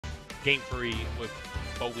game 3 with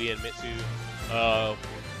Bobby and Mitsu.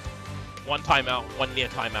 One timeout, one near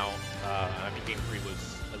timeout. I think game 3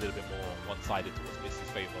 was a little bit more one-sided towards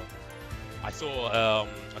Mitsu's favor. I saw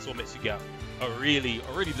Mitsu get a really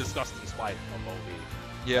disgusting spike on Bobby.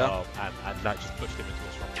 Yeah. And that just pushed him into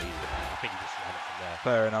a strong lead. I think he just ran it from there.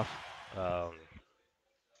 Fair enough.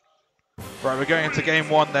 Right, we're going into game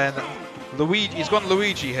 1 then. Luigi, he's gone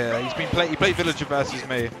Luigi here. He played Villager versus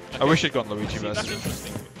me. Okay. I wish he'd gone Luigi versus me. That's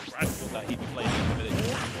interesting. Brad thought that he'd be playing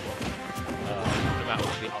Villager. No matter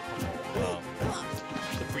what the outcome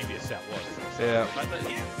of the previous set was. So yeah.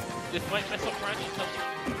 This might mess up Brad in terms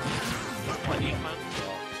of playing man.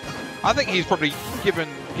 I think he's probably given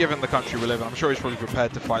the country we live in. I'm sure he's probably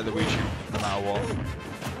prepared to fight Luigi no matter what.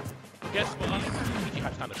 Guess what? Luigi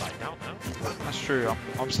has kind of died down now. That's true.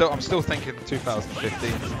 I'm still thinking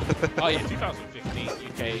 2015. Oh yeah, 2015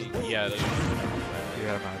 UK. Yeah.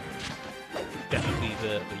 Yeah, man. Definitely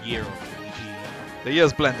the year of Luigi. The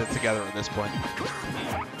years blended together at this point.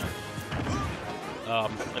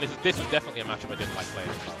 And this is definitely a matchup I didn't like playing.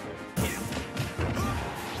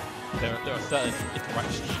 There are certain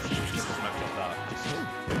interactions in this matchup that just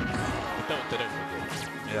they don't feel good.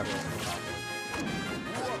 Yeah.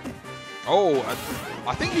 Oh,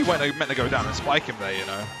 I think he meant to go down and spike him there, you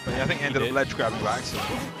know. But I think he ended up ledge grabbing by accident.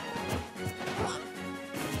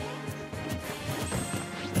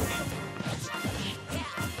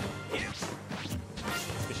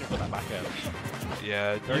 Fishing for that back air.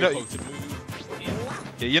 Yeah, Very potent move.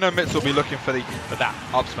 Yeah, you know Mitsu will be looking for that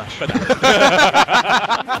up smash. For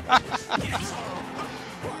that.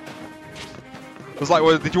 It was like,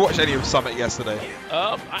 well, did you watch any of Summit yesterday?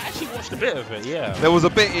 I actually watched a bit of it, yeah. There was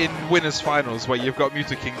a bit in Winners Finals where you've got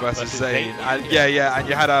Mewtwo King versus Zane, and yeah, and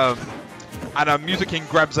you had Mewtwo King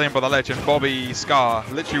grabbed Zane by the ledge, and Bobby Scar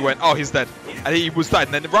literally went, oh, he's dead, and he was dead.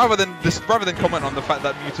 And then rather than comment on the fact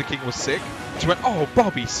that Mewtwo King was sick, she went, oh,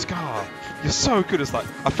 Bobby Scar, you're so good. It's like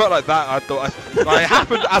I felt like that. I thought it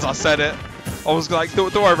happened as I said it. I was like, do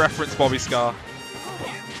I reference Bobby Scar?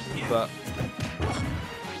 But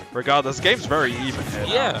regardless, the game's very even here.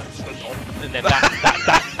 Yeah, now. And then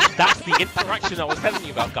that's the interaction I was telling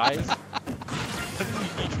you about, guys.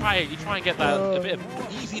 You try and get that a bit of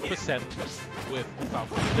easy percent with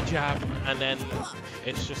the jab, and then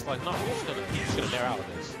it's just like, no, I'm just gonna nair out of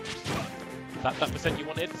this. That percent you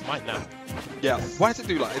wanted is mine now. Yeah. Why does it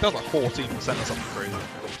do like? It does like 14% or something crazy.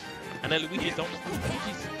 And then Luigi don't want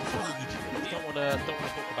to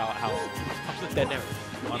talk about how good their narrative.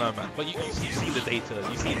 I know, man. But you've seen the data.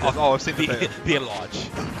 You've seen I've seen the data. The enlarge.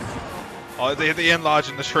 Oh, the enlarge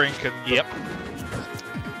and the shrink and. Yep.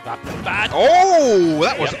 Bad. Oh,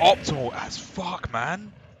 that was optimal as fuck,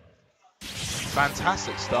 man.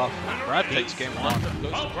 Fantastic stuff. Brad takes game 1.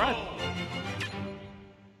 Goes to Brad.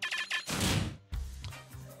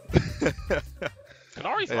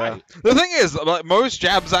 Kanari's right. The thing is, like, most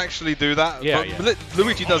jabs actually do that. Yeah, but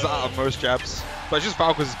Luigi does it out of most jabs, but just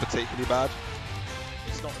Valky's is particularly bad.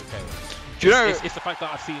 It's not okay. Do you know? It's the fact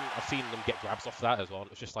that I've seen them get grabs off that as well.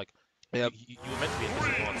 It's just like, you were meant to be in this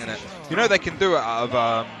advantage. You know they can do it out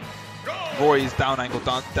of Roy's down angle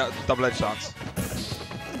double edge dance.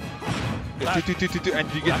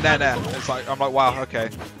 And you get there. It's like I'm like, wow, okay.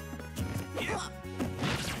 That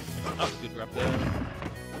was a good grab there.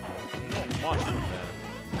 Not much there.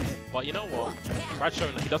 But you know what? Brad's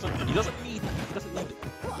showing that he doesn't need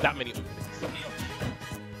that many openings.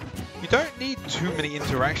 You don't need too many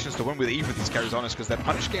interactions to win with either of these characters, honest, because their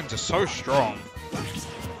punish games are so strong.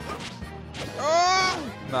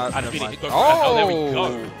 Oh! No, never mind. Oh, there we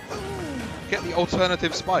go. Get the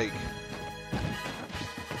alternative spike.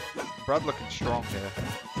 Brad looking strong here.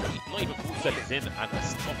 Not even 4 seconds in and a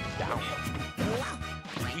stop down.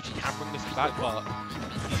 Luigi can bring this back, but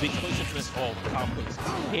the explosiveness of outputs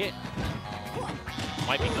here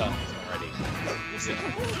might be done already. We'll see.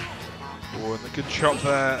 Oh, and a good chop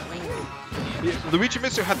there.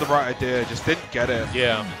 Luigimitsu had the right idea, just didn't get it.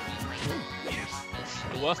 Yeah.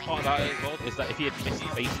 The worst part of that as well is that if he had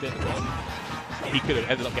misfaced it as well, he could have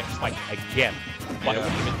ended up getting spiked again. But it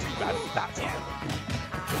wouldn't have been too bad that time.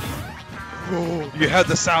 Oh, you heard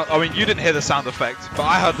the sound. I mean, you didn't hear the sound effect, but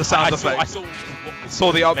I heard the sound effect. I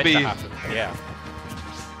saw the up B. Yeah.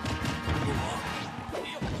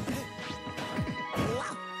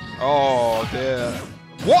 Oh dear.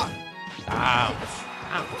 What? Damn.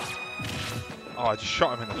 Oh, I just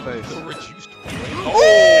shot him in the face. Little reduced.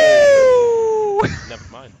 Oh! Never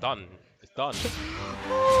mind. Done. It's done.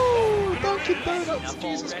 Oh, Dunkin' Donuts.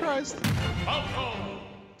 Jesus Christ.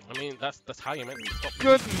 I mean, that's how you meant to stop.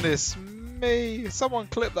 Goodness me. Someone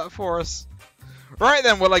clip that for us. Right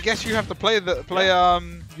then, well I guess you have to play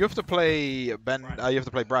you have to play Ben. You have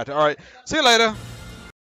to play Brad. All right, see you later.